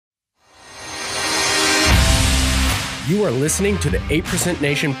You are listening to the 8%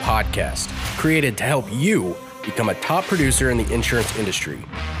 Nation podcast, created to help you become a top producer in the insurance industry.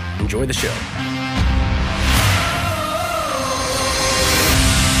 Enjoy the show.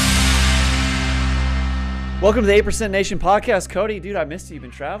 Welcome to the 8% Nation podcast. Cody, dude, I missed you. You've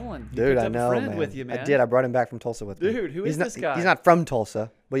been traveling. Dude, I know, man. With you, man. I did. I brought him back from Tulsa with me. Dude, who is this guy? He's not from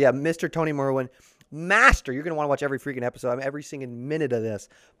Tulsa. But yeah, Mr. 𝗨𝗱𝗶𝗶𝗁, master. You're going to want to watch every freaking episode. I mean, every single minute of this.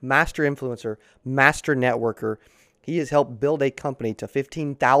 Master influencer, master networker. He has helped build a company to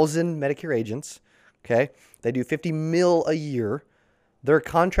 15,000 Medicare agents. Okay. They do 50 mil a year. They're a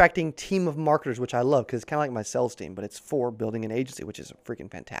contracting team of marketers, which I love because it's kind of like my sales team, but it's for building an agency, which is freaking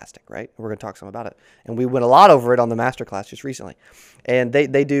fantastic, right? We're going to talk some about it. And we went a lot over it on the masterclass just recently. And they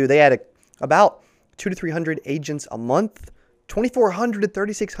add about 200 to 300 agents a month, 2,400 to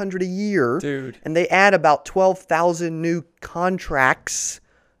 3,600 a year. Dude. And they add about 12,000 new contracts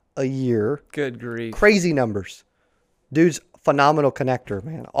a year. Good grief. Crazy numbers. Dude's phenomenal connector,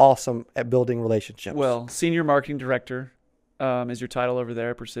 man. Awesome at building relationships. Well, senior marketing director is your title over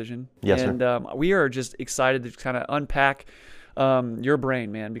there at Precision. Yes, and, sir. We are just excited to kind of unpack your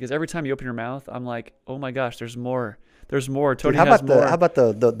brain, man, because every time you open your mouth, I'm like, oh my gosh, there's more. There's more. Tony Dude, has more. Uh, how about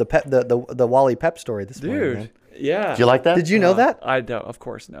the 𝗨𝗱𝗶𝗶𝗁 story this morning, Dude, man? yeah. Do you like that? Did you know that? I don't, of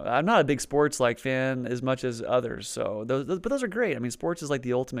course, no. I'm not a big sports fan as much as others. So but those are great. I mean, sports is like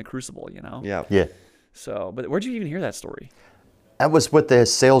the ultimate crucible, you know? Yeah. Yeah. So, but where'd you even hear that story? That was with the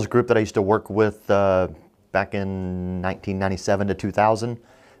sales group that I used to work with back in 1997 to 2000.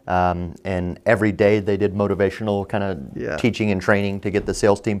 And every day they did motivational kind of teaching and training to get the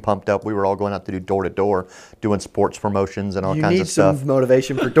sales team pumped up. We were all going out to do door-to-door, doing sports promotions and all kinds of stuff. You need some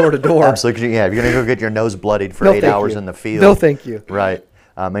motivation for door-to-door. Absolutely. Yeah, if you're going to go get your nose bloodied for 8 hours in the field. No, thank you. Right.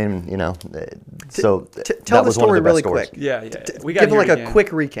 I mean, you know, so tell that the was one story of the best really stories. quick. Yeah. We got Give them like a quick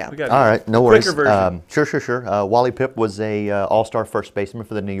recap. All right, no worries. Quicker version. Sure. 𝗨𝗨𝗶𝗶𝗁 was a all-star first baseman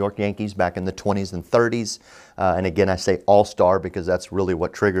for the New York Yankees back in the 20s and 30s. And again, I say all-star because that's really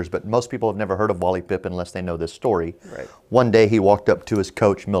what triggers. But most people have never heard of 𝗨𝗨𝗶𝗶𝗁 unless they know this story. Right. One day he walked up to his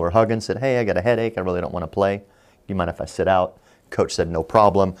coach, Miller Huggins, said, "Hey, I got a headache. I really don't want to play. Do you mind if I sit out?" Coach said, "No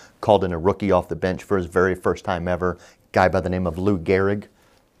problem." Called in a rookie off the bench for his very first time ever, guy by the name of 𝗨 𝗫𝗫𝗃.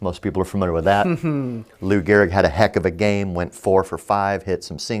 Most people are familiar with that. 𝗨 𝗫𝗃 had a heck of a game, went 4 for 5, hit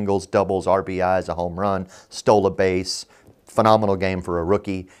some singles, doubles, RBIs, a home run, stole a base. Phenomenal game for a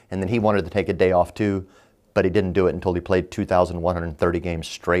rookie. And then he wanted to take a day off too, but he didn't do it until he played 2,130 games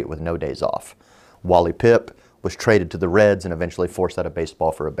straight with no days off. 𝗨𝗨𝗶𝗶𝗁 was traded to the Reds and eventually forced out of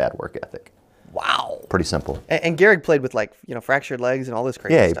baseball for a bad work ethic. Wow. Pretty simple. And Gehrig played with fractured legs and all this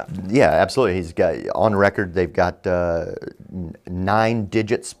crazy stuff. Yeah, absolutely. He's got, on record, they've got 9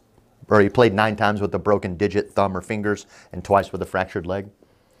 digits, or he played 9 times with a broken digit, thumb or fingers, and twice with a fractured leg.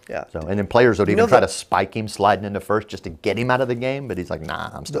 Yeah. So, and then players would even try to spike him sliding into first just to get him out of the game, but he's like, nah,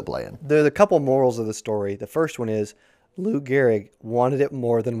 I'm still playing. There's a couple morals of the story. The first one is 𝗨 𝗫𝗃 wanted it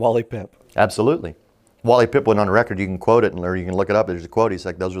more than 𝗨𝗨𝗶𝗶𝗁. Absolutely. 𝗨𝗨𝗶𝗁 went on record. You can quote it, or you can look it up. There's a quote. He's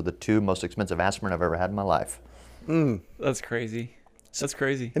like, "Those were the 2 most expensive aspirin I've ever had in my life." That's crazy. That's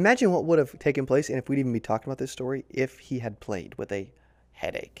crazy. Imagine what would have taken place, and if we'd even be talking about this story, if he had played with a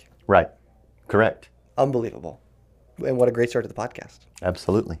headache. Right. Correct. Unbelievable. And what a great start to the podcast.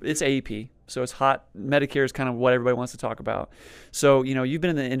 Absolutely. It's AEP, so it's hot. Medicare is kind of what everybody wants to talk about. So, you know, you've been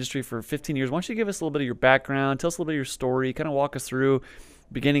in the industry for 15 years. Why don't you give us a little bit of your background, tell us a little bit of your story, kind of walk us through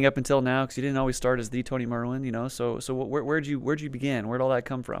beginning up until now, because you didn't always start as the 𝗨𝗨𝗶𝗁, you know. So where'd you begin? Where'd all that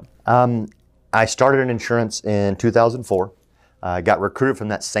come from? I started in insurance in 2004. I got recruited from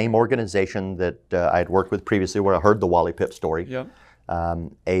that same organization that I had worked with previously, where I heard the 𝗨𝗨𝗶𝗶𝗁 story. Yep.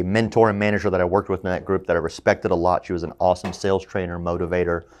 A mentor and manager that I worked with in that group that I respected a lot. She was an awesome sales trainer,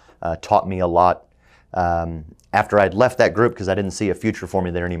 motivator, taught me a lot. After I'd left that group, because I didn't see a future for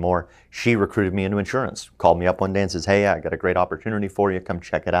me there anymore, she recruited me into insurance. Called me up one day and says, "Hey, I got a great opportunity for you. Come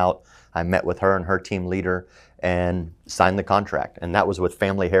check it out." I met with her and her team leader and signed the contract. And that was with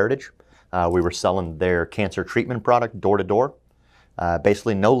Family Heritage. We were selling their cancer treatment product door to door.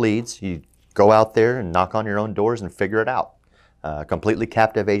 Basically no leads. You go out there and knock on your own doors and figure it out. Completely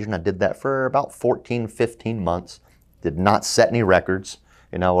captive agent. I did that for about 14, 15 months. Did not set any records.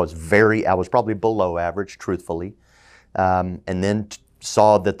 You know, I was probably below average, truthfully. And then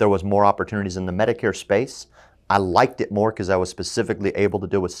saw that there was more opportunities in the Medicare space. I liked it more because I was specifically able to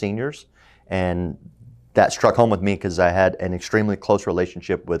deal with seniors. And that struck home with me because I had an extremely close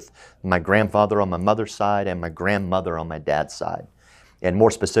relationship with my grandfather on my mother's side and my grandmother on my dad's side. And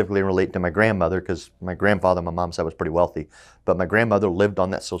more specifically relate to my grandmother, because my grandfather on my mom's side was pretty wealthy, but my grandmother lived on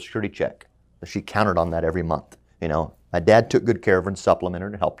that Social Security check. She counted on that every month. You know, my dad took good care of her and supplemented her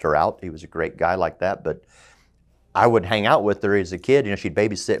and helped her out. He was a great guy like that, but I would hang out with her as a kid. You know, she'd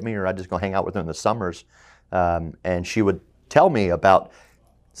babysit me, or I'd just go hang out with her in the summers. And she would tell me about,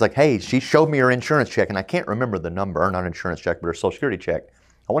 it's like, hey, she showed me her insurance check, and I can't remember the number, or not insurance check, but her Social Security check.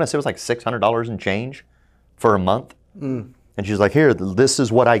 I want to say it was like $600 and change for a month. And she's like, here, this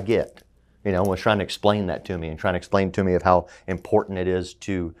is what I get. You know, was trying to explain that to me, and trying to explain to me of how important it is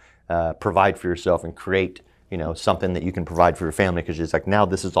to provide for yourself and create, you know, something that you can provide for your family. Because she's like, now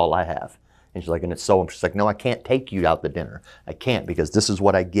this is all I have. And she's like, and it's so, she's like, no, I can't take you out to dinner. I can't, because this is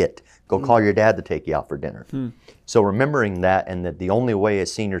what I get. Go call your dad to take you out for dinner. So remembering that, and that the only way a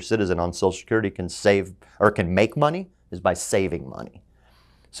senior citizen on Social Security can save or can make money is by saving money.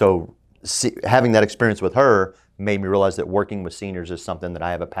 So having that experience with her made me realize that working with seniors is something that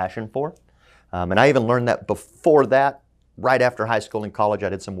I have a passion for. And I even learned that before that. Right after high school and college, I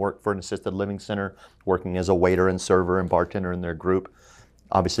did some work for an assisted living center, working as a waiter and server and bartender in their group.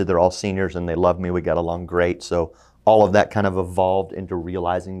 Obviously, they're all seniors and they love me. We got along great. So all of that kind of evolved into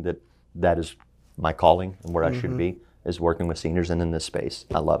realizing that that is my calling and where I should be, is working with seniors and in this space.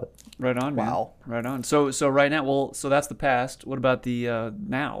 I love it. Right on, man. Wow. Right on. So right now, well, so that's the past. What about the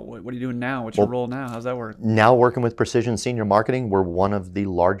now? What are you doing now? What's your role now? How's that work? Now working with Precision Senior Marketing, we're one of the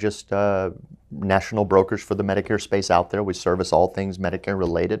largest national brokers for the Medicare space out there. We service all things Medicare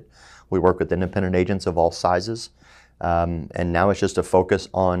related. We work with independent agents of all sizes. And now it's just a focus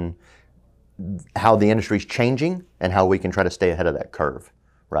on how the industry is changing and how we can try to stay ahead of that curve,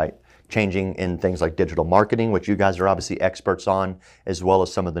 right? Changing in things like digital marketing, which you guys are obviously experts on, as well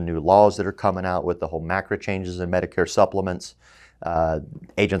as some of the new laws that are coming out with the whole macro changes in Medicare supplements.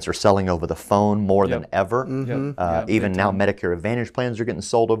 Agents are selling over the phone more than ever. Even now, Medicare Advantage plans are getting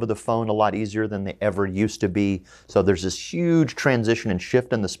sold over the phone a lot easier than they ever used to be. So there's this huge transition and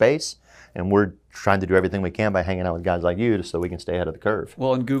shift in the space, and we're trying to do everything we can by hanging out with guys like you so we can stay ahead of the curve.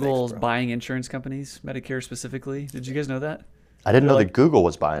 Well, and Google's buying insurance companies, Medicare specifically. Did you guys know that? I didn't know that Google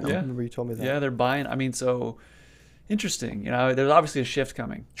was buying them. Yeah. I remember you told me that. Yeah, they're buying. I mean, so interesting. You know, there's obviously a shift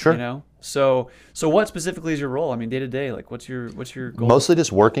coming. Sure. You know, so what specifically is your role? I mean, day to day, like what's your goal? Mostly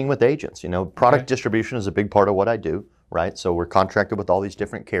just working with agents. You know, product distribution is a big part of what I do, right? So we're contracted with all these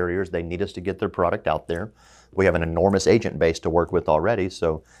different carriers. They need us to get their product out there. We have an enormous agent base to work with already.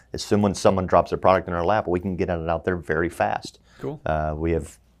 So as soon as someone drops a product in our lap, we can get it out there very fast. Cool. We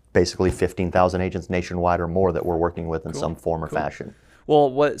have basically 15,000 agents nationwide or more that we're working with in some form or fashion. Well,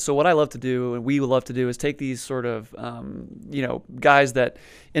 what I love to do, and we love to do, is take these sort of, you know, guys that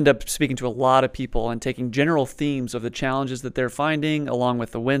end up speaking to a lot of people and taking general themes of the challenges that they're finding along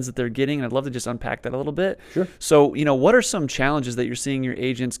with the wins that they're getting. And I'd love to just unpack that a little bit. Sure. So, you know, what are some challenges that you're seeing your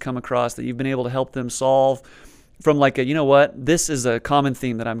agents come across that you've been able to help them solve from like a, you know what, this is a common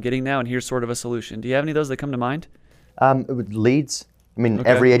theme that I'm getting now, and here's sort of a solution. Do you have any of those that come to mind? Leads. I mean,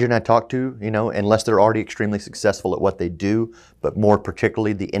 every agent I talk to, you know, unless they're already extremely successful at what they do, but more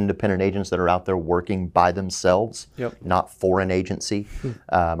particularly the independent agents that are out there working by themselves, not for an agency,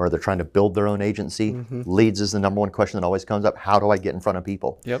 or they're trying to build their own agency. Leads is the number one question that always comes up. How do I get in front of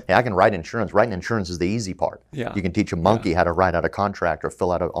people? Hey, I can write insurance. Writing insurance is the easy part. You can teach a monkey how to write out a contract or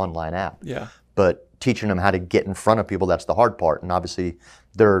fill out an online app. But teaching them how to get in front of people, that's the hard part. And obviously,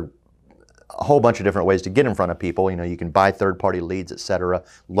 there are a whole bunch of different ways to get in front of people. You know, you can buy third-party leads, et cetera,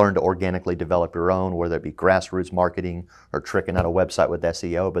 learn to organically develop your own, whether it be grassroots marketing or tricking out a website with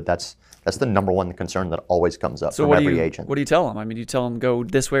SEO. But that's the number one concern that always comes up from every agent. What do you tell them? I mean, do you tell them go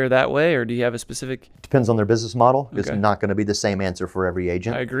this way or that way, or do you have a specific? Depends on their business model. It's not going to be the same answer for every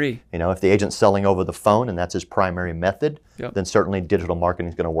agent. I agree. You know, if the agent's selling over the phone and that's his primary method, then certainly digital marketing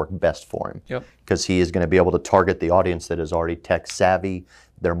is going to work best for him. Because he is going to be able to target the audience that is already tech savvy.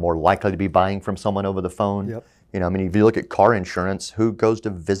 They're more likely to be buying from someone over the phone. You know, I mean, if you look at car insurance, who goes to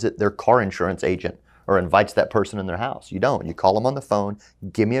visit their car insurance agent or invites that person in their house? You don't. You call them on the phone,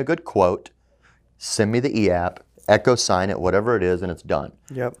 give me a good quote, send me the e-app, Echo sign it, whatever it is, and it's done.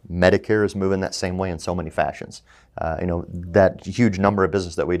 Medicare is moving that same way in so many fashions. You know, that huge number of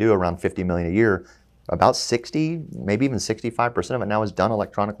business that we do, around 50 million a year, about 60, maybe even 65% of it now is done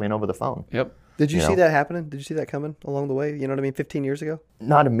electronically and over the phone. Did you see that happening? Did you see that coming along the way? You know what I mean? 15 years ago?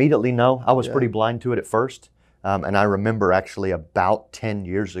 Not immediately, no. I was pretty blind to it at first. And I remember actually about 10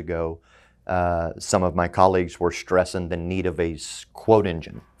 years ago, some of my colleagues were stressing the need of a quote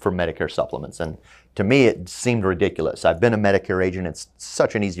engine for Medicare supplements. And to me, it seemed ridiculous. I've been a Medicare agent. It's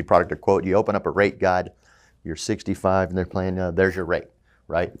such an easy product to quote. You open up a rate guide, you're 65 and they're playing, there's your rate,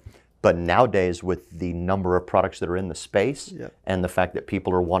 right? But nowadays, with the number of products that are in the space and the fact that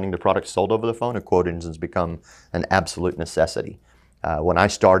people are wanting the products sold over the phone, a quote engine's become an absolute necessity. When I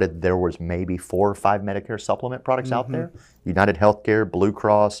started, there was maybe 4 or 5 Medicare supplement products out there. United Healthcare, Blue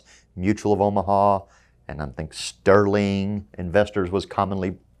Cross, Mutual of Omaha, and I think Sterling Investors was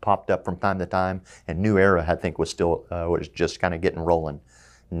commonly popped up from time to time, and New Era I think was still was just kind of getting rolling.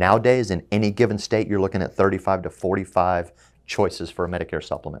 Nowadays, in any given state, you're looking at 35 to 45 choices for a Medicare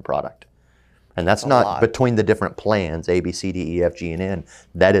supplement product. And that's not between the different plans, A, B, C, D, E, F, G, and N.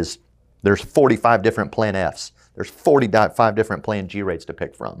 That is, there's 45 different plan Fs. There's 45 different plan G rates to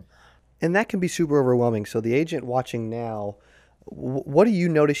pick from. And that can be super overwhelming. So the agent watching now, what do you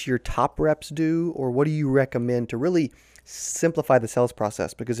notice your top reps do, or what do you recommend to really simplify the sales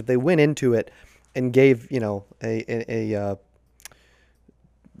process? Because if they went into it and gave, you know, a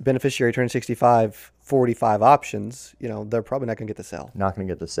beneficiary turn 65, 45 options, you know, they're probably not going to get the sale. Not going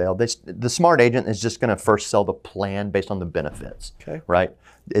to get the sale. The smart agent is just going to first sell the plan based on the benefits. Okay. Right?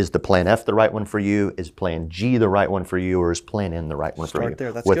 Is the plan F the right one for you? Is plan G the right one for you? Or is plan N the right one for you? Start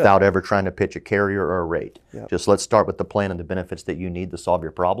there. That's without good. ever trying to pitch a carrier or a rate. Yep. Just let's start with the plan and the benefits that you need to solve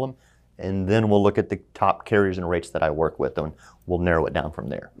your problem. And then we'll look at the top carriers and rates that I work with, and we'll narrow it down from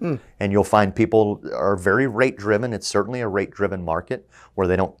there. And you'll find people are very rate driven. It's certainly a rate driven market where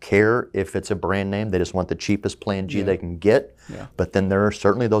they don't care if it's a brand name. They just want the cheapest plan G they can get. Yeah. But then there are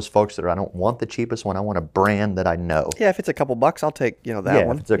certainly those folks that I don't want the cheapest one. I want a brand that I know. Yeah, if it's a couple bucks, I'll take, you know, that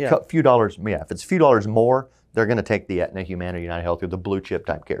one. If it's a few dollars, if it's a few dollars more, they're going to take the Aetna, Humana, United Health, or the blue chip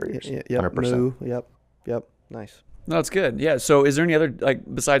type carriers. 100%. Moo, yep. Nice. No, that's good. Yeah. So is there any other, like,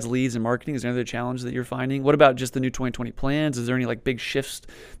 besides leads and marketing, is there any other challenge that you're finding? What about just the new 2020 plans? Is there any like big shifts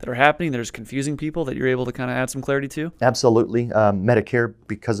that are happening that are confusing people that you're able to kind of add some clarity to? Absolutely. Medicare,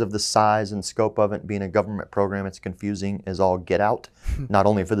 because of the size and scope of it being a government program, it's confusing as all get out, not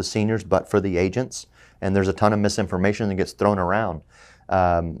only for the seniors, but for the agents. And there's a ton of misinformation that gets thrown around.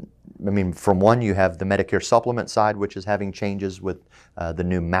 I mean, from one, you have the Medicare supplement side, which is having changes with the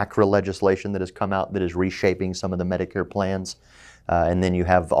new MACRA legislation that has come out that is reshaping some of the Medicare plans. And then you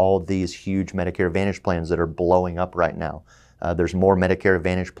have all these huge Medicare Advantage plans that are blowing up right now. There's more Medicare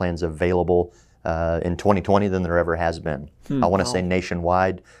Advantage plans available in 2020 than there ever has been. I want to say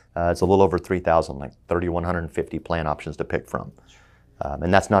nationwide, it's a little over 3,000, like 3,150 plan options to pick from.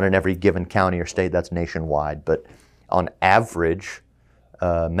 And that's not in every given county or state, that's nationwide. But on average,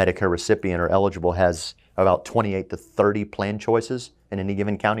 Medicare recipient or eligible has about 28 to 30 plan choices in any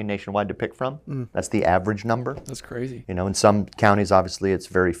given county nationwide to pick from. That's the average number. That's crazy. You know, in some counties, obviously, it's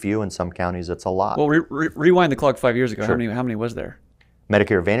very few. In some counties, it's a lot. Well, rewind the clock 5 years ago. Sure. How many was there?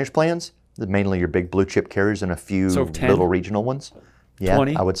 Medicare Advantage plans, mainly your big blue chip carriers and a few So 10? little regional ones. Yeah,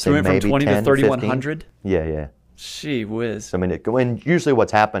 20? I would So say we went maybe from 20 10 to 3,100? 15. Yeah. Gee whiz. So, I mean, and usually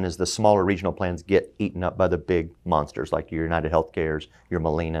what's happened is the smaller regional plans get eaten up by the big monsters like your United Healthcares, your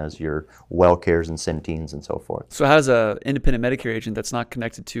Molinas, your WellCares and Centenes and so forth. So how does a independent Medicare agent that's not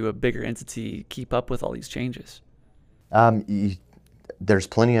connected to a bigger entity keep up with all these changes? There's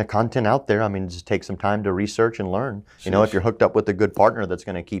plenty of content out there. I mean, just take some time to research and learn. You know, if you're hooked up with a good partner that's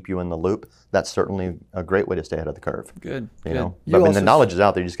going to keep you in the loop, that's certainly a great way to stay ahead of the curve. Good. You know, You but, I mean, the also- knowledge is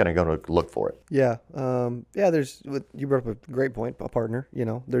out there. You just got to go to look for it. Yeah. You brought up a great point, a partner. You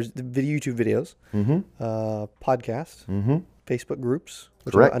know, there's the YouTube videos, podcasts, Facebook groups.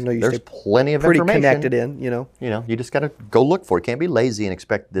 Which Correct. I know you There's stay plenty of pretty information. connected in, you know. You know, you just got to go look for it. Can't be lazy and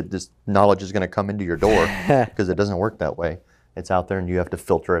expect that this knowledge is going to come into your door because it doesn't work that way. It's out there and you have to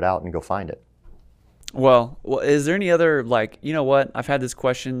filter it out and go find it. Well, is there any other, like, you know what? I've had this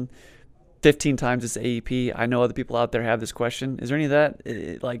question 15 times this AEP. I know other people out there have this question. Is there any of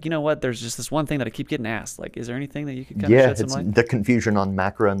that? Like, you know what? There's just this one thing that I keep getting asked. Like, is there anything that you could kind of shed some it's light? the confusion on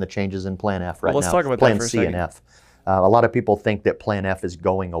macro and the changes in Plan F right now. Let's talk about Plan that for a C second. and F. A lot of people think that Plan F is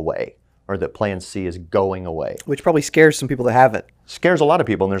going away or that Plan C is going away. Which probably scares some people that have it. Scares a lot of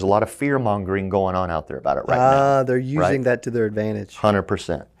people, and there's a lot of fear-mongering going on out there about it right now. They're using that to their advantage.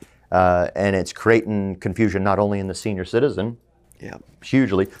 100%. And it's creating confusion not only in the senior citizen, Yeah.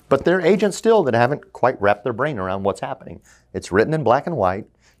 hugely, but there are agents still that haven't quite wrapped their brain around what's happening. It's written in black and white.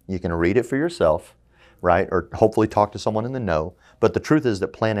 You can read it for yourself, right? Or hopefully talk to someone in the know. But the truth is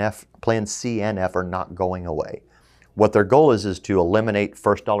that Plan C and F are not going away. What their goal is to eliminate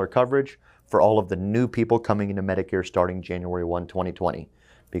first dollar coverage for all of the new people coming into Medicare starting January 1, 2020.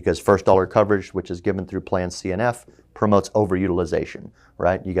 Because first dollar coverage, which is given through Plan C and F, promotes overutilization,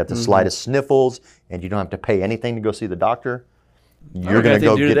 right? You got the slightest sniffles and you don't have to pay anything to go see the doctor. You're going to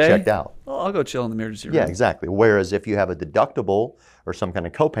go get checked out. Well, I'll go chill in the emergency room. Yeah, exactly. Whereas if you have a deductible or some kind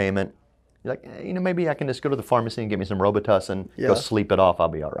of copayment, you're like, you know, maybe I can just go to the pharmacy and get me some Robitussin, go sleep it off, I'll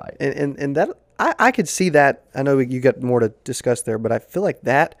be all right. And that, I could see that. I know you got more to discuss there, but I feel like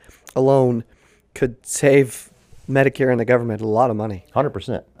that alone could save Medicare and the government a lot of money.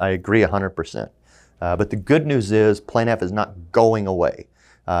 100%. I agree 100%. But the good news is Plan F is not going away.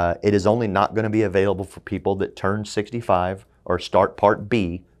 It is only not going to be available for people that turn 65 or start Part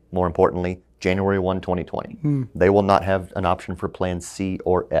B, more importantly, January 1, 2020. They will not have an option for Plan C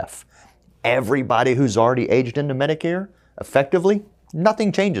or F. Everybody who's already aged into Medicare, effectively,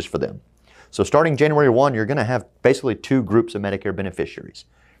 nothing changes for them. So starting January 1, you're going to have basically 2 groups of Medicare beneficiaries.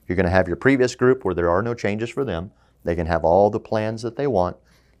 You're going to have your previous group where there are no changes for them. They can have all the plans that they want.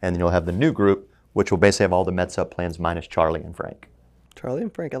 And then you'll have the new group, which will basically have all the MedSup plans minus Charlie and Frank. Charlie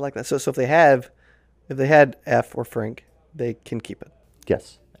and Frank, I like that. So if they had F or Frank, they can keep it.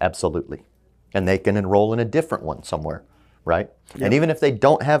 Yes, absolutely. And they can enroll in a different one somewhere, right? Yep. And even if they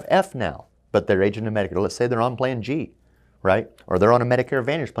don't have F now, but they're aging into Medicare, let's say they're on Plan G, right? Or they're on a Medicare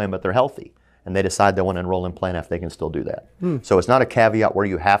Advantage plan, but they're healthy, and they decide they want to enroll in Plan F, they can still do that. So it's not a caveat where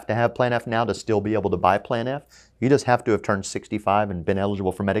you have to have Plan F now to still be able to buy Plan F. You just have to have turned 65 and been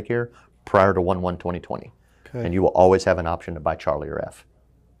eligible for Medicare prior to 1/1/2020. Okay. And you will always have an option to buy Charlie or F.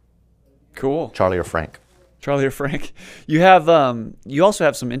 Cool. Charlie or Frank. Charlie or Frank. You have you also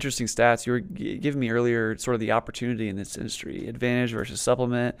have some interesting stats. You were giving me earlier sort of the opportunity in this industry, advantage versus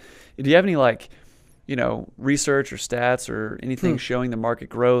supplement. Do you have any research or stats or anything showing the market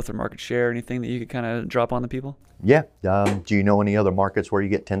growth or market share, anything that you could kind of drop on the people? Yeah. Do you know any other markets where you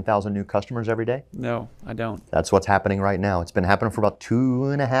get 10,000 new customers every day? No, I don't. That's what's happening right now. It's been happening for about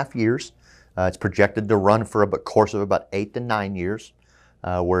 2.5 years. It's projected to run for a course of about 8 to 9 years,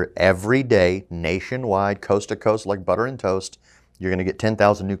 where every day, nationwide, coast to coast, like butter and toast, you're going to get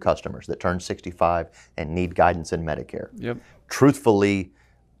 10,000 new customers that turn 65 and need guidance in Medicare. Yep. Truthfully,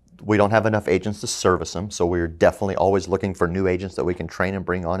 we don't have enough agents to service them, so we're definitely always looking for new agents that we can train and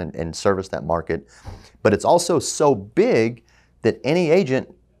bring on and service that market. But it's also so big that any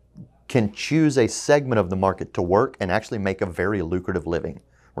agent can choose a segment of the market to work and actually make a very lucrative living,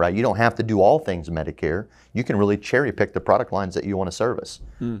 right? You don't have to do all things Medicare. You can really cherry pick the product lines that you want to service,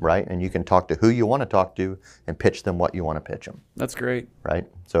 right? And you can talk to who you want to talk to and pitch them what you want to pitch them. That's great. Right?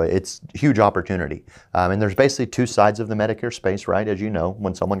 So it's a huge opportunity. And there's basically 2 sides of the Medicare space, right? As you know,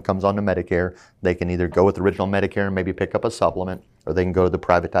 when someone comes onto Medicare, they can either go with original Medicare and maybe pick up a supplement, or they can go to the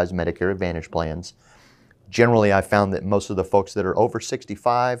privatized Medicare Advantage plans. Generally, I found that most of the folks that are over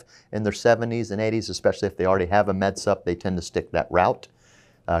 65 in their 70s and 80s, especially if they already have a MedSup, they tend to stick that route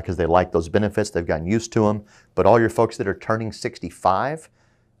because they like those benefits. They've gotten used to them. But all your folks that are turning 65,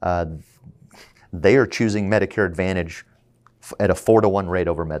 they are choosing Medicare Advantage at a 4-to-1 rate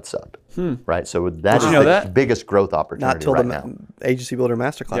over MedSup, right? So that is the biggest growth opportunity Not till right the now. Agency Builder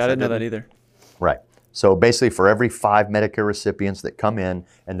Masterclass. Yeah, I didn't know that either. Right. So basically, for every 5 Medicare recipients that come in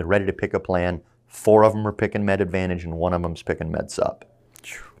and they're ready to pick a plan, 4 of them are picking Med Advantage and 1 of them's picking MedSup.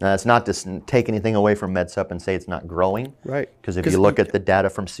 Now, that's not to take anything away from MedSup and say it's not growing. Right. Because if you look at the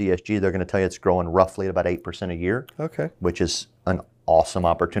data from CSG, they're going to tell you it's growing roughly at about 8% a year. Okay. Which is an awesome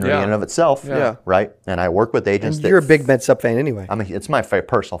opportunity in and of itself. Yeah. Right. And I work with agents. And you're a big MedSup fan anyway. I mean, it's my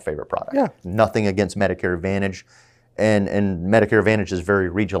personal favorite product. Yeah. Nothing against Medicare Advantage. And Medicare Advantage is very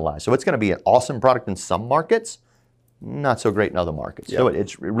regionalized. So it's going to be an awesome product in some markets, not so great in other markets. So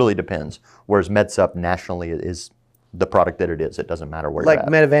it really depends. Whereas MedSup nationally is the product that it is. It doesn't matter where you're at.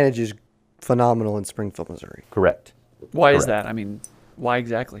 Med Advantage is phenomenal in Springfield, Missouri. Correct. Why is that? I mean, why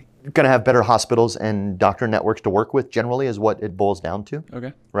exactly? You're going to have better hospitals and doctor networks to work with generally is what it boils down to.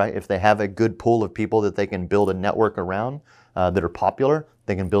 Okay. Right? If they have a good pool of people that they can build a network around that are popular,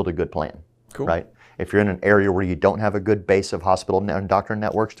 they can build a good plan. Cool. Right? If you're in an area where you don't have a good base of hospital and doctor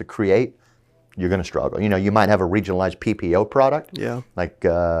networks to create, you're going to struggle. You might have a regionalized PPO product. Yeah. Like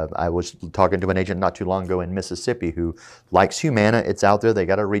I was talking to an agent not too long ago in Mississippi who likes Humana. It's out there. They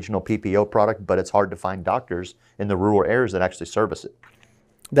got a regional PPO product, but it's hard to find doctors in the rural areas that actually service it.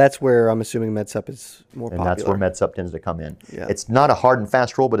 That's where I'm assuming MedSup is more popular. And that's where MedSup tends to come in. Yeah. It's not a hard and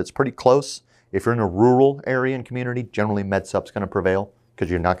fast rule, but it's pretty close. If you're in a rural area and community, generally MedSup's going to prevail because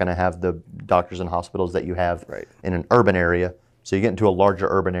you're not going to have the doctors and hospitals that you have in an urban area. So you get into a larger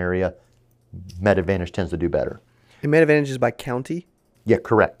urban area, Med Advantage tends to do better. And Med Advantage is by county? Yeah,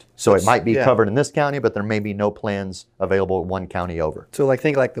 correct. So it might be covered in this county, but there may be no plans available one county over. So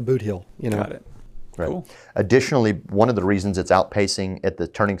think like the Boot Hill, Got it. Right. Cool. Additionally, one of the reasons it's outpacing at the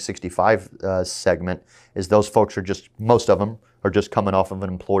turning 65 segment is those folks are most of them are just coming off of an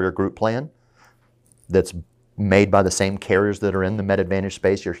employer group plan that's made by the same carriers that are in the Med Advantage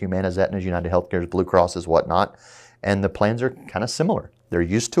space, your Humana's, Aetna's, United Healthcare's, Blue Cross's, whatnot. And the plans are kind of similar. They're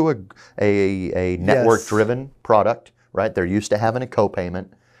used to a network-driven product, right? They're used to having a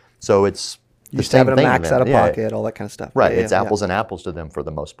co-payment. So it's used to having a max out of pocket, all that kind of stuff. Right. It's apples and apples to them for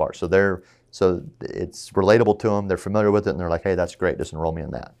the most part. So it's relatable to them. They're familiar with it, and they're like, hey, that's great. Just enroll me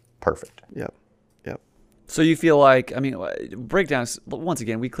in that. Perfect. Yep. So you feel like, I mean, breakdowns, once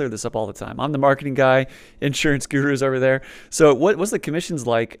again, we clear this up all the time. I'm the marketing guy, insurance gurus over there. So what's the commissions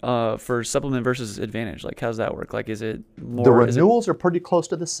like for supplement versus advantage? Like, how's that work? Like, is it more? The renewals are pretty close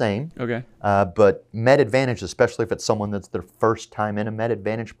to the same. Okay. But Med Advantage, especially if it's someone that's their first time in a Med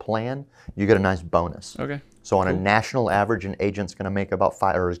Advantage plan, you get a nice bonus. Okay. So on a national average, an agent's going to make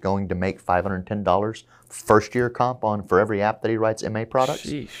is going to make $510 first year comp on for every app that he writes MA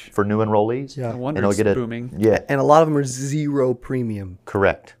products for new enrollees. Yeah. No wonder and he'll it's get booming. Yeah. And a lot of them are 0 premium.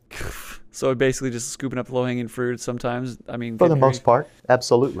 Correct. So basically just scooping up the low-hanging fruit sometimes. I mean, For the most part,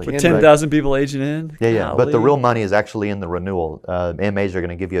 absolutely. With 10,000 people aging in. Yeah. But the real money is actually in the renewal. MAs are going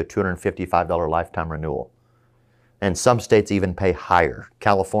to give you a $255 lifetime renewal. And some states even pay higher.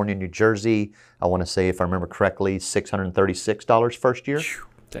 California, New Jersey, I want to say, if I remember correctly, $636 first year.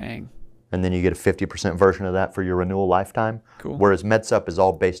 Dang. And then you get a 50% version of that for your renewal lifetime. Cool. Whereas MedSup is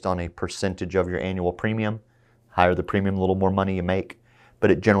all based on a percentage of your annual premium. Higher the premium, a little more money you make. But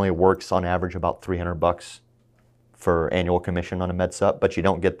it generally works on average about $300 for annual commission on a MedSup. But you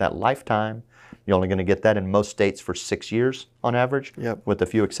don't get that lifetime. You're only going to get that in most states for 6 years on average, with a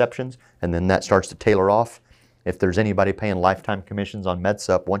few exceptions. And then that starts to tailor off. If there's anybody paying lifetime commissions on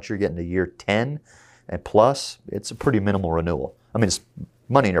MedSup, once you're getting to year 10 and plus, it's a pretty minimal renewal. I mean, it's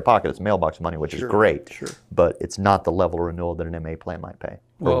money in your pocket. It's mailbox money, which is great. But it's not the level of renewal that an MA plan might pay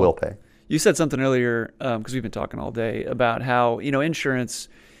or will pay. You said something earlier, because we've been talking all day, about how, insurance,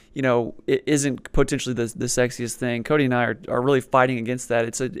 it isn't potentially the sexiest thing. Cody and I are really fighting against that.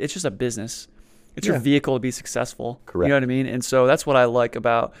 It's just a business. It's your vehicle to be successful. Correct. You know what I mean? And so that's what I like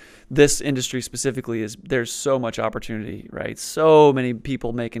about this industry specifically is there's so much opportunity, right? So many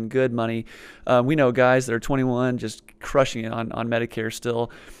people making good money. We know guys that are 21 just crushing it on Medicare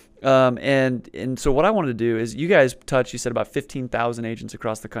still. And so what I wanted to do is you said about 15,000 agents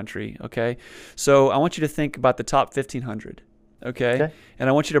across the country. Okay. So I want you to think about the top 1,500. Okay. And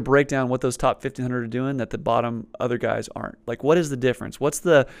I want you to break down what those top 1,500 are doing that the bottom other guys aren't. Like, what is the difference? What's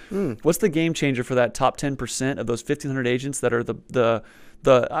the game changer for that top 10% of those 1,500 agents that are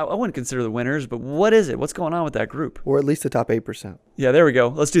I wouldn't consider the winners, but what is it? What's going on with that group? Or at least the top 8%. Yeah, there we go.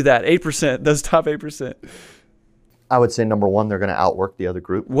 Let's do that. 8%, those top 8%. I would say number one, they're going to outwork the other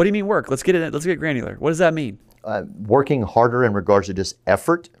group. What do you mean work? Let's get granular. What does that mean? Working harder in regards to just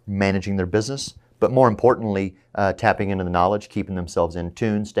effort, managing their business, but more importantly, tapping into the knowledge, keeping themselves in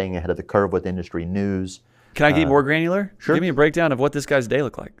tune, staying ahead of the curve with industry news. Can I get more granular? Sure. Give me a breakdown of what this guy's day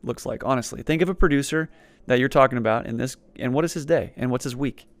looks like. Honestly, think of a producer that you're talking about and what is his day and what's his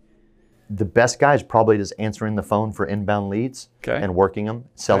week? The best guy is probably just answering the phone for inbound leads and working them,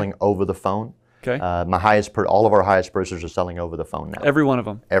 selling over the phone. Okay. All of our highest producers are selling over the phone now. Every one of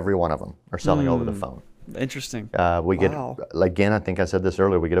them. Every one of them are selling over the phone. Interesting. We get, again, I think I said this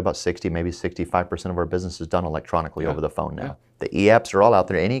earlier, we get about 60, maybe 65% of our business is done electronically over the phone now. The e-apps are all out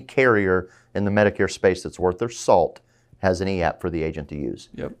there. Any carrier in the Medicare space that's worth their salt has an e-app for the agent to use.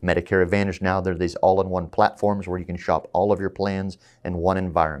 Medicare Advantage now, there are these all-in-one platforms where you can shop all of your plans in one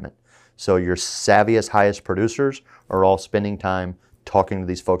environment. So your savviest, highest producers are all spending time talking to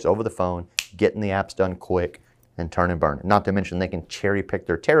these folks over the phone, getting the apps done quick, and turn and burn. Not to mention they can cherry pick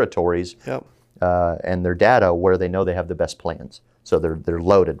their territories and their data where they know they have the best plans. So they're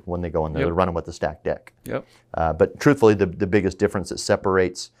loaded when they go in there. They're running with the stacked deck. But truthfully, the biggest difference that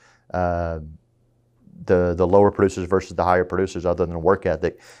separates the lower producers versus the higher producers, other than work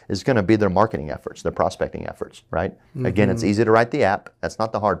ethic, is going to be their marketing efforts, their prospecting efforts, right? Again, it's easy to write the app. That's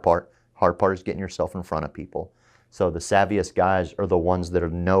not the hard part. Hard part is getting yourself in front of people. So the savviest guys are the ones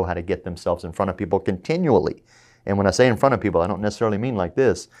that know how to get themselves in front of people continually. And when I say in front of people, I don't necessarily mean like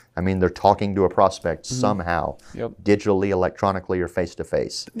this. I mean they're talking to a prospect somehow, digitally, electronically, or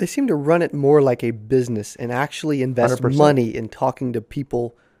face-to-face. They seem to run it more like a business and actually invest 100%. money in talking to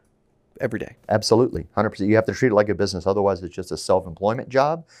people every day. Absolutely, 100%. You have to treat it like a business. Otherwise, it's just a self-employment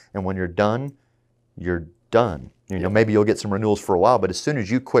job. And when you're done, you're done. You know, maybe you'll get some renewals for a while, but as soon as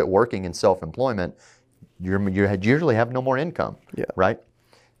you quit working in self-employment, you usually have no more income, right?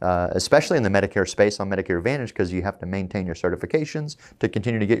 Especially in the Medicare space on Medicare Advantage, because you have to maintain your certifications to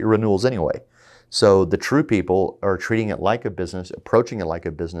continue to get your renewals anyway. So the true people are treating it like a business, approaching it like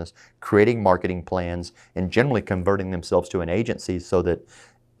a business, creating marketing plans, and generally converting themselves to an agency so that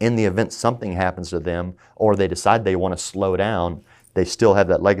in the event something happens to them or they decide they want to slow down, they still have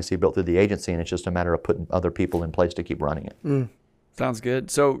that legacy built through the agency, and it's just a matter of putting other people in place to keep running it. Sounds good.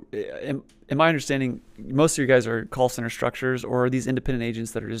 So am I understanding most of you guys are call center structures, or are these independent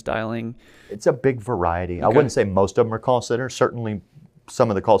agents that are just dialing? It's a big variety. I wouldn't say most of them are call centers. Certainly some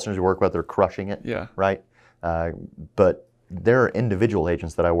of the call centers we work with are crushing it, right? But there are individual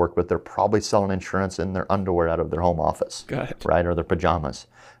agents that I work with. They're probably selling insurance in their underwear out of their home office, right, or their pajamas.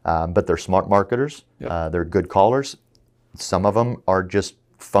 But they're smart marketers. They're good callers. Some of them are just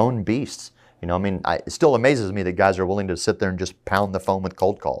phone beasts. You know, I mean, it still amazes me that guys are willing to sit there and just pound the phone with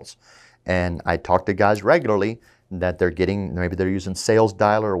cold calls. And I talk to guys regularly that maybe they're using Sales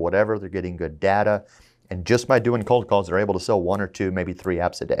Dialer or whatever. They're getting good data. And just by doing cold calls, they're able to sell 1 or 2, maybe 3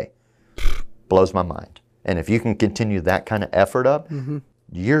 apps a day. Blows my mind. And if you can continue that kind of effort up,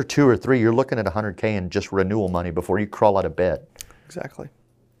 year 2 or 3, you're looking at $100K in just renewal money before you crawl out of bed. Exactly.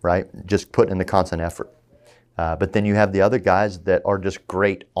 Right? Just put in the constant effort. But then you have the other guys that are just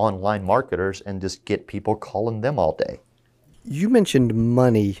great online marketers and just get people calling them all day. You mentioned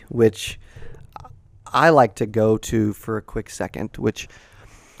money, which I like to go to for a quick second,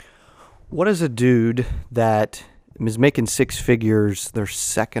 what is a dude that is making 6 figures their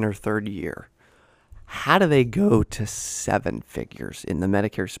second or third year? How do they go to 7 figures in the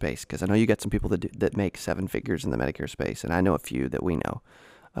Medicare space? Because I know you got some people that make 7 figures in the Medicare space, and I know a few that we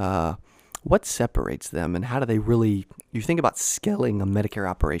know. What separates them, and how do they really, you think about scaling a Medicare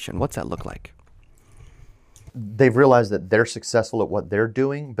operation, what's that look like? They've realized that they're successful at what they're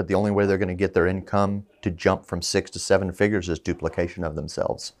doing, but the only way they're going to get their income to jump from 6 to 7 figures is duplication of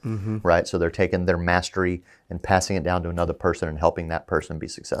themselves, right? So they're taking their mastery and passing it down to another person and helping that person be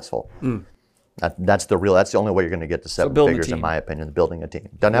successful. That's the only way you're going to get to 7 figures, in my opinion, building a team.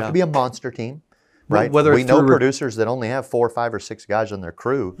 Doesn't have to be a monster team, right? We know producers that only have 4, 5, or 6 guys on their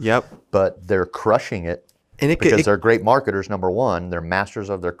crew, but they're crushing it because they're great marketers, number one. They're masters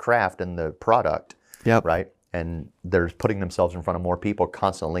of their craft and the product, right? And they're putting themselves in front of more people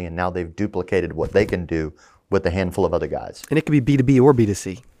constantly, and now they've duplicated what they can do with a handful of other guys. And it could be B2B or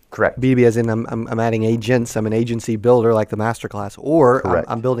B2C. Correct. B2B as in I'm adding agents, I'm an agency builder like the masterclass, or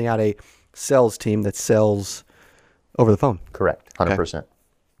I'm building out a sales team that sells over the phone. Correct, 100%. Okay.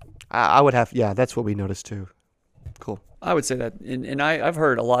 I would have, that's what we noticed too. Cool. I would say that, and I've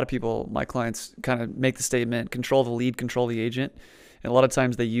heard a lot of people, my clients, kind of make the statement, control the lead, control the agent. And a lot of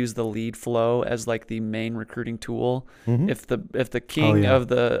times they use the lead flow as like the main recruiting tool. If the king of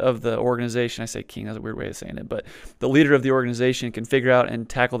the organization, I say king, that's a weird way of saying it, but the leader of the organization can figure out and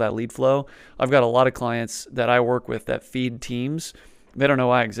tackle that lead flow. I've got a lot of clients that I work with that feed teams. They don't know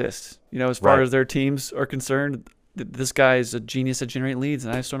why I exist. You know, as far as their teams are concerned, this guy is a genius at generating leads,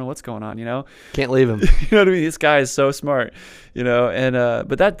 and I just don't know what's going on, you know? Can't leave him. You know what I mean? This guy is so smart, you know? And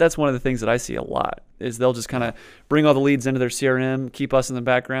but that's one of the things that I see a lot is they'll just kind of bring all the leads into their CRM, keep us in the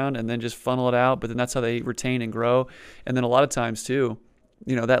background, and then just funnel it out. But then that's how they retain and grow. And then a lot of times too,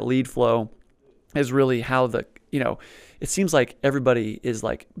 you know, that lead flow is really how it seems like everybody is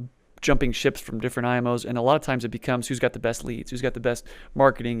like jumping ships from different IMOs, and a lot of times it becomes who's got the best leads, who's got the best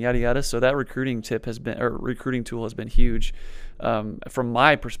marketing, yada yada. So that recruiting tool has been huge from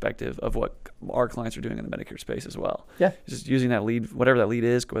my perspective of what our clients are doing in the Medicare space as well. Just using that lead, whatever that lead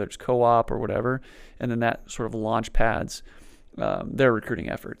is, whether it's co-op or whatever, and then that sort of launch pads their recruiting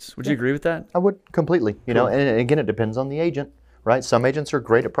efforts. Would you agree with that? I would completely. You know, and again, it depends on the agent, right? Some agents are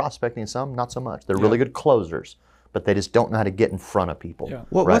great at prospecting, some not so much. They're really good closers, but they just don't know how to get in front of people,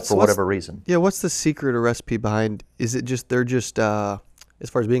 right? For whatever reason. Yeah, what's the secret or recipe behind? Is it just they're just as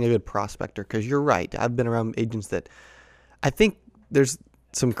far as being a good prospector? Because you're right. I've been around agents that I think there's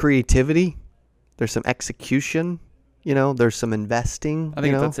some creativity, there's some execution, you know, there's some investing. I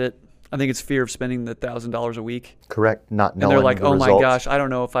think that's it. I think it's fear of spending the $1,000 a week. Correct. Not knowing. And they're like, the my results. gosh, I don't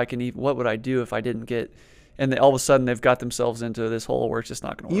know if I can even. What would I do if I didn't get? And all of a sudden they've got themselves into this hole where it's just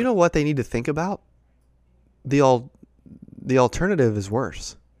not going to work. You know what they need to think about? The alternative is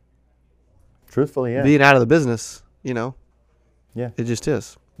worse. Truthfully, yeah. Being out of the business, you know. Yeah. It just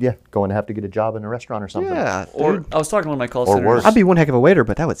is. Yeah, going to have to get a job in a restaurant or something. Yeah. Or I was talking to one of my call Or centers. worse. I'd be one heck of a waiter,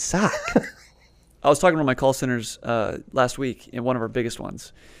 but that would suck. I was talking to one of my call centers last week, in one of our biggest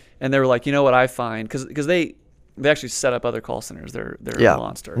ones, and they were like, you know what I find, because they actually set up other call centers. They're a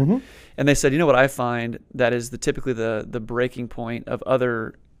monster, and they said, you know what I find that is typically the breaking point of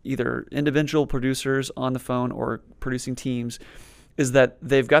other either individual producers on the phone or producing teams is that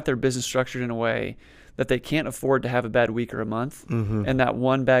they've got their business structured in a way that they can't afford to have a bad week or a month, and that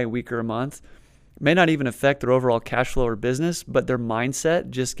one bad week or a month may not even affect their overall cash flow or business, but their mindset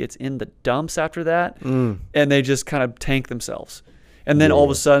just gets in the dumps after that, and they just kind of tank themselves. And then all of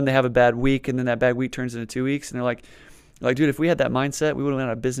a sudden they have a bad week, and then that bad week turns into 2 weeks, and they're like, dude, if we had that mindset, we would have went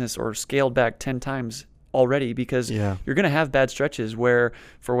out of business or scaled back 10 times already, because you're going to have bad stretches where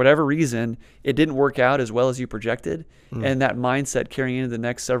for whatever reason it didn't work out as well as you projected, and that mindset carrying into the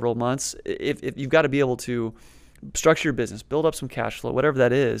next several months, if you've got to be able to structure your business, build up some cash flow, whatever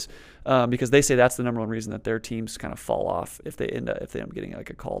that is, because they say that's the number one reason that their teams kind of fall off if they end up getting like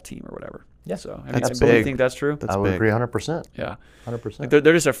a call team or whatever. Yeah. So That's do you big. think that's true? That's I would big. agree 100%. Yeah. 100%. Like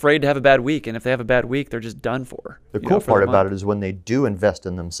they're just afraid to have a bad week, and if they have a bad week, they're just done for. The cool part about it is when they do invest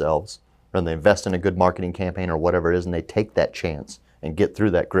in themselves, when they invest in a good marketing campaign or whatever it is, and they take that chance and get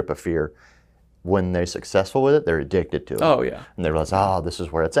through that grip of fear, when they're successful with it, they're addicted to it. Oh, yeah. And they realize, this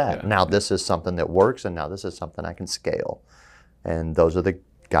is where it's at. Yeah. Now this is something that works, and now this is something I can scale. And those are the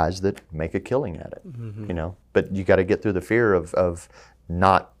guys that make a killing at it, you know. But you got to get through the fear of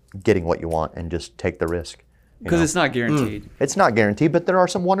not getting what you want and just take the risk. Because it's not guaranteed. It's not guaranteed, but there are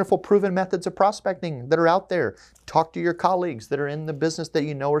some wonderful proven methods of prospecting that are out there. Talk to your colleagues that are in the business that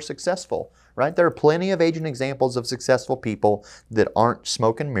you know are successful, right? There are plenty of agent examples of successful people that aren't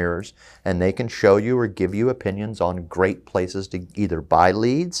smoke and mirrors, and they can show you or give you opinions on great places to either buy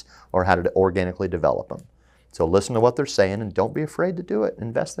leads or how to organically develop them. So listen to what they're saying and don't be afraid to do it.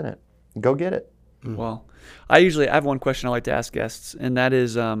 Invest in it. Go get it. Well, I have one question I like to ask guests, and that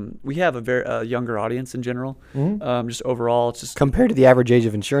is, we have a very younger audience in general. Just overall, it's just Compared to the average age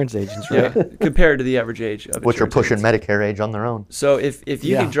of insurance agents, right? compared to the average age of Which are insurance pushing agents. Medicare age on their own. So if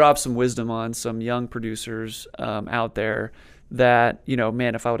you Yeah. can drop some wisdom on some young producers out there that,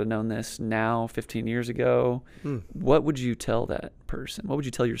 man, if I would have known this now 15 years ago, what would you tell that person? What would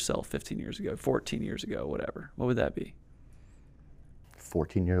you tell yourself 15 years ago, 14 years ago, whatever? What would that be?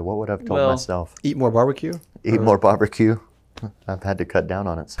 14 years, what would I have told Well, myself? Eat more barbecue. Eat more barbecue. I've had to cut down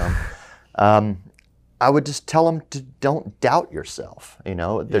on it some. I would just tell them to don't doubt yourself.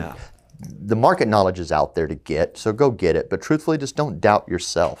 The market knowledge is out there to get, so go get it. But truthfully, just don't doubt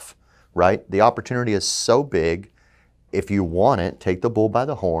yourself, right? The opportunity is so big. If you want it, take the bull by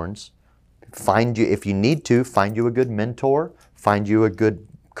the horns. If you need to, find you a good mentor, find you a good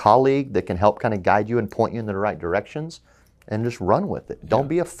colleague that can help kind of guide you and point you in the right directions. And just run with it. Don't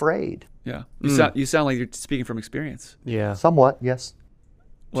be afraid. Yeah. You sound like you're speaking from experience. Yeah. Somewhat, yes.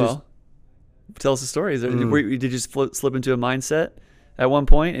 Well, tell us a story. Did you just slip into a mindset at one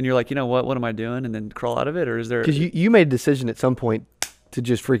point and you're like, what am I doing? And then crawl out of it? Or is there... Because you made a decision at some point to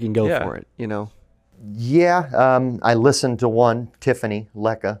just freaking go Yeah. for it, Yeah, I listened to one, Tiffany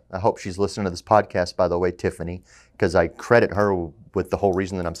Lecca. I hope she's listening to this podcast, by the way, Tiffany, because I credit her with the whole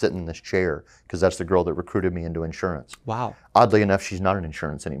reason that I'm sitting in this chair, because that's the girl that recruited me into insurance. Wow. Oddly enough, she's not in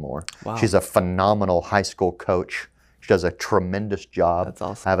insurance anymore. Wow. She's a phenomenal high school coach. She does a tremendous job. That's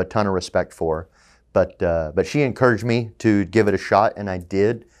awesome. I have a ton of respect for her. But she encouraged me to give it a shot, and I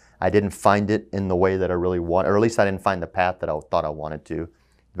did. I didn't find it in the way that I really want, or at least I didn't find the path that I thought I wanted to.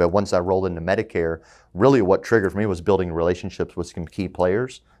 But once I rolled into Medicare, really what triggered for me was building relationships with some key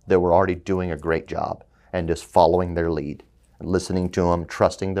players that were already doing a great job and just following their lead, listening to them,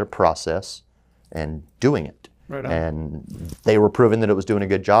 trusting their process, and doing it. Right on. And they were proving that it was doing a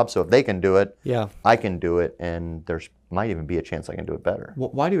good job. So if they can do it, Yeah. I can do it, and there's might even be a chance I can do it better.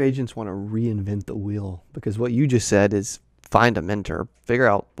 Why do agents want to reinvent the wheel? Because what you just said is find a mentor, figure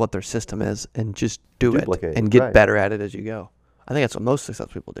out what their system is, and just do Duplicate it it, and get right. better at it as you go. I think that's what most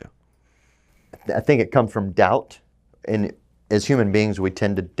successful people do. I think it comes from doubt. And as human beings, we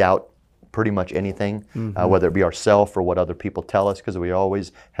tend to doubt pretty much anything, whether it be ourselves or what other people tell us, because we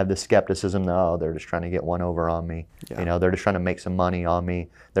always have this skepticism, they're just trying to get one over on me. Yeah. They're just trying to make some money on me.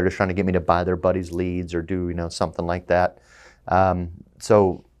 They're just trying to get me to buy their buddy's leads or do, something like that.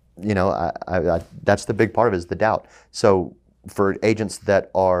 So that's the big part of it, is the doubt. So for agents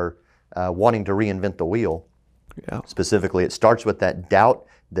that are wanting to reinvent the wheel, Yeah. specifically, it starts with that doubt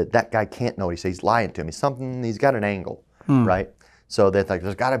that guy can't know. He says he's lying to me. He's got an angle, right? So they're like,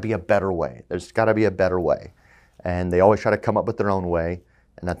 there's got to be a better way. There's got to be a better way. And they always try to come up with their own way.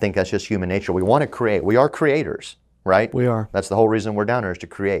 And I think that's just human nature. We want to create. We are creators, right? We are. That's the whole reason we're down here, is to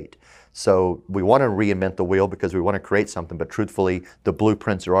create. So we want to reinvent the wheel because we want to create something. But truthfully, the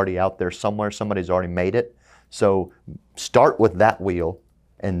blueprints are already out there somewhere. Somebody's already made it. So start with that wheel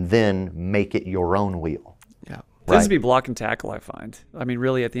and then make it your own wheel. Yeah. It tends to be block and tackle, I find. I mean,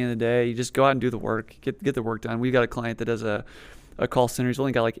 really, at the end of the day, you just go out and do the work, get the work done. We've got a client that does a call center. He's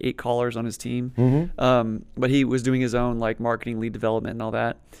only got like 8 callers on his team, but he was doing his own like marketing, lead development, and all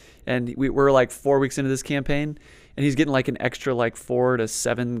that. And we're like 4 weeks into this campaign, and he's getting like an extra like $4,000 to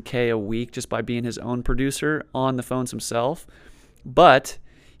 $7,000 a week just by being his own producer on the phones himself. But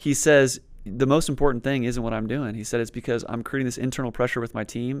he says, the most important thing isn't what I'm doing. He said it's because I'm creating this internal pressure with my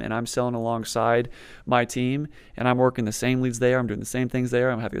team, and I'm selling alongside my team, and I'm working the same leads there. I'm doing the same things there.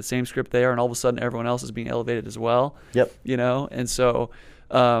 I'm having the same script there, and all of a sudden everyone else is being elevated as well. Yep. And so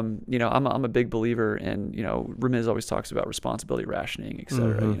You know, I'm a big believer in, you know, Remiz always talks about responsibility rationing, et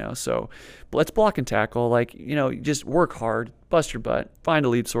cetera, you know, so let's block and tackle, like, you know, just work hard, bust your butt, find a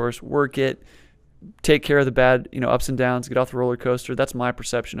lead source, work it, take care of the bad, you know, ups and downs, get off the roller coaster. That's my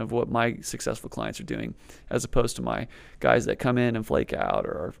perception of what my successful clients are doing, as opposed to my guys that come in and flake out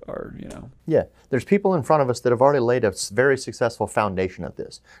or you know. Yeah, there's people in front of us that have already laid a very successful foundation of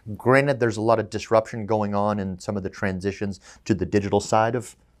this. Granted, there's a lot of disruption going on in some of the transitions to the digital side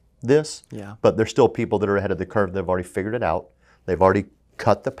of this, but there's still people that are ahead of the curve that have already figured it out. They've already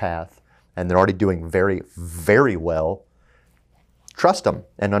cut the path, and they're already doing very, very well. Trust them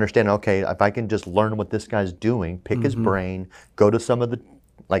and understand, okay, if I can just learn what this guy's doing, pick his brain, go to some of the,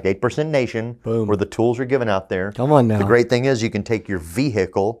 like 8% Nation, where the tools are given out there. Come on now. The great thing is you can take your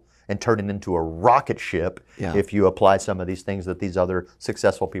vehicle and turn it into a rocket ship if you apply some of these things that these other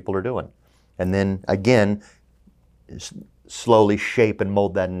successful people are doing. And then, again, slowly shape and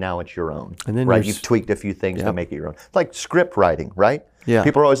mold that, and now it's your own. And then you've tweaked a few things to make it your own. It's like script writing, right? Yeah.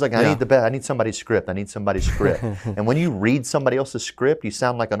 People are always like, I need somebody's script. I need somebody's script. And when you read somebody else's script, you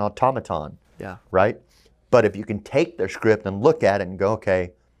sound like an automaton. Yeah. Right? But if you can take their script and look at it and go,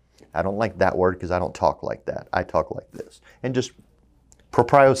 okay, I don't like that word because I don't talk like that. I talk like this. And just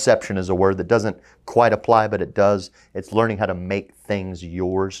proprioception is a word that doesn't quite apply, but it does. It's learning how to make things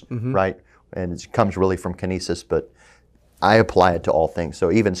yours, right? And it comes really from kinesis, but I apply it to all things.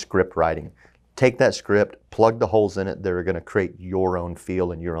 So even script writing. Take that script, plug the holes in it that are going to create your own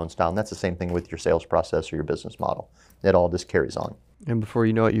feel and your own style. And that's the same thing with your sales process or your business model. It all just carries on. And before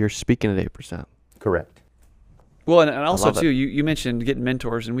you know it, you're speaking at 8%. Correct. Well, and also too, you mentioned getting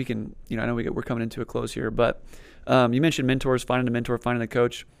mentors, and we can, you know, I know we're coming into a close here, but you mentioned mentors, finding a mentor, finding a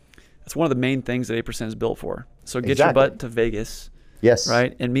coach. That's one of the main things that 8% is built for. So get your butt to Vegas. Yes.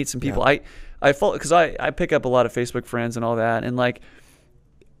 Right? And meet some people. I follow, because I pick up a lot of Facebook friends and all that, and like,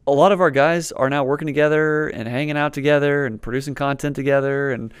 a lot of our guys are now working together and hanging out together and producing content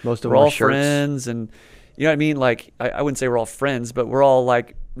together, and most of we're all friends, and you know what I mean? Like, I wouldn't say we're all friends, but we're all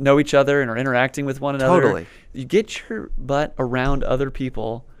like know each other and are interacting with one another. Totally. You get your butt around other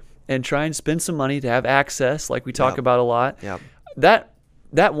people and try and spend some money to have access, like we talk about a lot.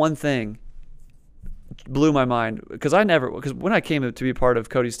 That one thing blew my mind, because when I came to be part of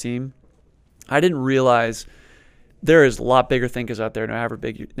Cody's team, I didn't realize there is a lot bigger thinkers out there,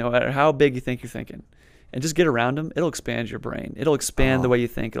 no matter how big you think you're thinking. And just get around them. It'll expand your brain. It'll expand the way you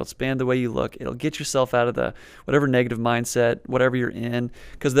think. It'll expand the way you look. It'll get yourself out of the whatever negative mindset, whatever you're in,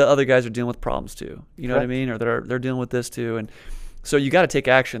 because the other guys are dealing with problems too. You know what I mean? Or they're dealing with this too. And so you got to take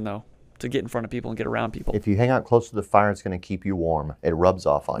action, though, to get in front of people and get around people. If you hang out close to the fire, it's going to keep you warm. It rubs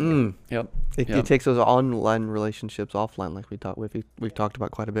off on you. Yep. It takes those online relationships offline, like we've talked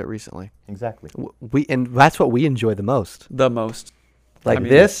about quite a bit recently. Exactly. And that's what we enjoy the most. Like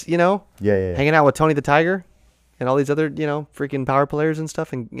this, you know? Hanging out with Tony the Tiger and all these other, you know, freaking power players and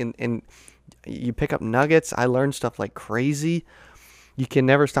stuff. And you pick up nuggets. I learn stuff like crazy. You can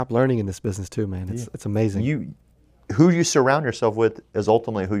never stop learning in this business too, man. It's amazing. Who you surround yourself with is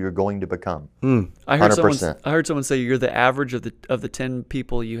ultimately who you're going to become. I heard someone say you're the average of the 10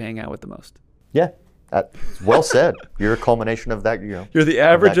 people you hang out with the most. Yeah. Well said. You're a culmination of that, you know. You're the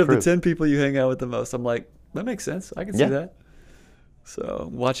average of the 10 people you hang out with the most. I'm like, that makes sense. I can see that. So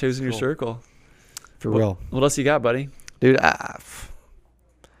watch who's in your circle. For real. What else you got, buddy? Dude,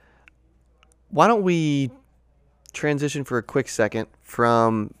 why don't we transition for a quick second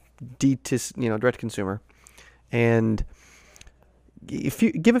from direct to consumer, and if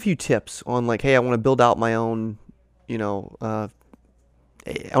you give a few tips on, like, hey, I want to build out my own, I want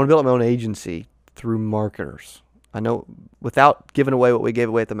to build out my own agency through marketers. I know, without giving away what we gave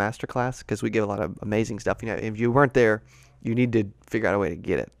away at the masterclass, because we give a lot of amazing stuff. You know, if you weren't there, you need to figure out a way to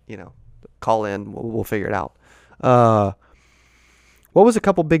get it. You know, call in. We'll figure it out. What was a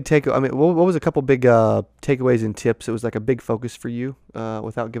couple big what was a couple big takeaways and tips? It was like a big focus for you,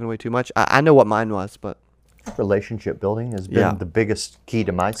 without giving away too much. I know what mine was, but relationship building has been the biggest key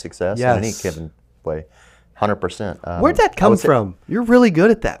to my success in any given way. 100%. Where'd that come from? You're really good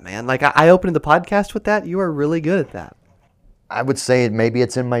at that, man. Like, I opened the podcast with that. You are really good at that. I would say maybe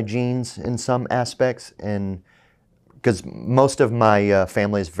it's in my genes in some aspects, and because most of my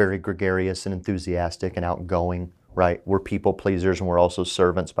family is very gregarious and enthusiastic and outgoing, right? We're people pleasers, and we're also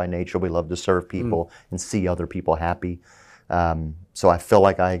servants by nature. We love to serve people and see other people happy. So I feel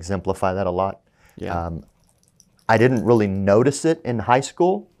like I exemplify that a lot. Yeah. I didn't really notice it in high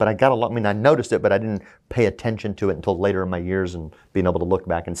school, but I got a lot. I mean, I noticed it, but I didn't pay attention to it until later in my years, and being able to look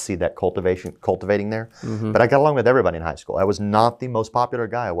back and see that cultivating there. But I got along with everybody in high school. I was not the most popular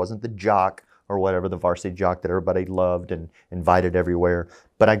guy. I wasn't the jock or whatever, the varsity jock that everybody loved and invited everywhere.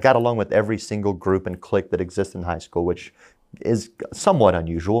 But I got along with every single group and clique that exists in high school, which is somewhat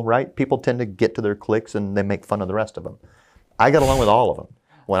unusual, right? People tend to get to their cliques and they make fun of the rest of them. I got along with all of them.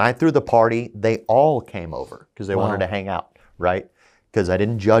 When I threw the party, they all came over because they wanted to hang out, right? Because I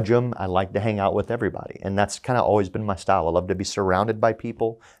didn't judge them. I like to hang out with everybody. And that's kind of always been my style. I love to be surrounded by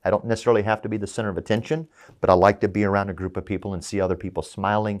people. I don't necessarily have to be the center of attention, but I like to be around a group of people and see other people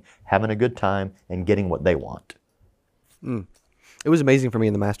smiling, having a good time, and getting what they want. It was amazing for me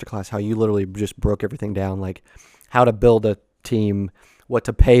in the masterclass how you literally just broke everything down, like how to build a team, what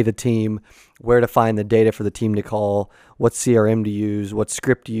to pay the team, where to find the data for the team to call, what CRM to use, what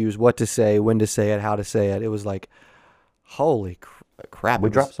script to use, what to say, when to say it, how to say it. It was like, holy crap. We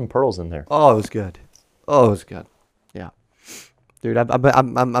dropped some pearls in there. Oh, it was good. Oh, it was good. Yeah. Dude,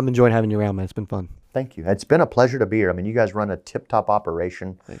 I'm enjoying having you around, man. It's been fun. Thank you. It's been a pleasure to be here. I mean, you guys run a tip-top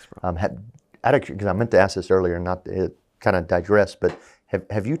operation. Thanks, bro. Because I meant to ask this earlier, not to kind of digress, but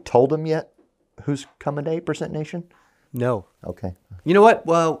have you told them yet who's coming to 8% Nation? No. Okay. You know what?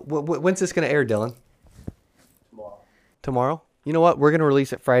 Well, when's this going to air, Dylan? Tomorrow? You know what? We're going to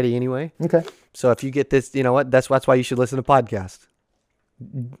release it Friday anyway. Okay. So if you get this, you know what? That's why you should listen to podcast.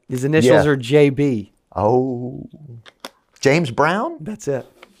 His initials are JB. Oh. James Brown? That's it.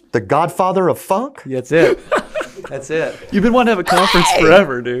 The godfather of funk? That's it. That's it. You've been wanting to have a conference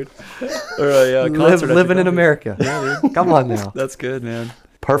forever, dude. Or a concert. Living in America. Yeah, dude. Come on now. That's good, man.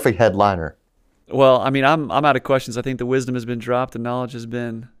 Perfect headliner. Well, I mean, I'm out of questions. I think the wisdom has been dropped, the knowledge has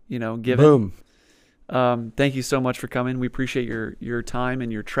been, given. Boom. Thank you so much for coming. We appreciate your time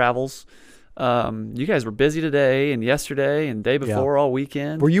and your travels. You guys were busy today and yesterday and day before, all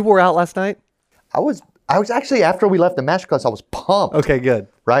weekend. Were you wore out last night? I was actually, after we left the masterclass, I was pumped. Okay, good.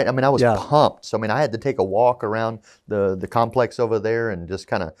 Right? I mean, I was pumped. So, I mean, I had to take a walk around the complex over there and just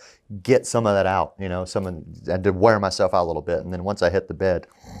kind of get some of that out. I had to wear myself out a little bit. And then once I hit the bed,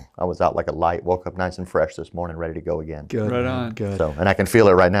 I was out like a light, woke up nice and fresh this morning, ready to go again. Good. Right on. Good. So, and I can feel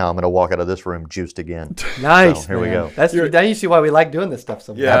it right now. I'm going to walk out of this room juiced again. Nice. So, here we go. Now you see why we like doing this stuff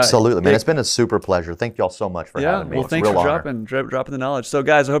so much. Yeah. Absolutely, man. It's been a super pleasure. Thank y'all so much for having me. Well, It's thanks a real for honor. dropping the knowledge. So,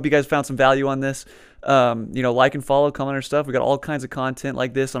 guys, I hope you guys found some value on this. Like and follow, comment on our stuff. We got all kinds of content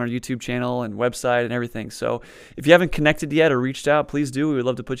like this on our YouTube channel and website and everything. So, if you haven't connected yet or reached out, please do. We would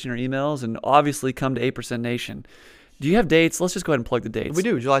love to put you in our emails, and obviously come to 8% Nation. Do you have dates? Let's just go ahead and plug the dates. We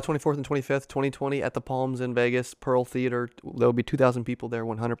do. July 24th and 25th, 2020 at the Palms in Vegas, Pearl Theater. There will be 2,000 people there,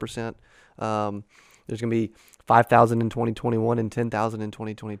 100%. There's going to be 5,000 in 2021 and 10,000 in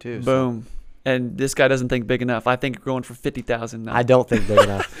 2022. Boom. And this guy doesn't think big enough. I think we're going for 50,000 now. I don't think big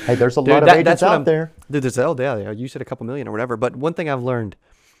enough. Hey, there's a lot of agents out there. Dude, you said a couple million or whatever. But one thing I've learned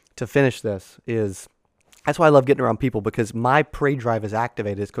to finish this is, that's why I love getting around people, because my prey drive is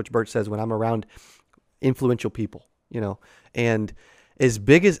activated, as Coach Birch says, when I'm around influential people. And as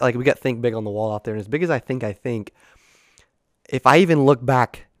big as, like, we got Think Big on the wall out there, and as big as I think, if I even look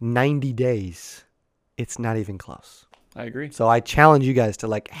back 90 days, it's not even close. I agree. So I challenge you guys to,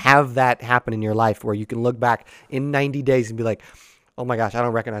 like, have that happen in your life where you can look back in 90 days and be like, oh my gosh, I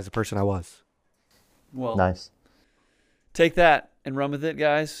don't recognize the person I was. Well, Nice. take that and run with it,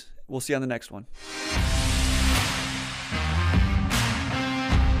 guys. We'll see you on the next one.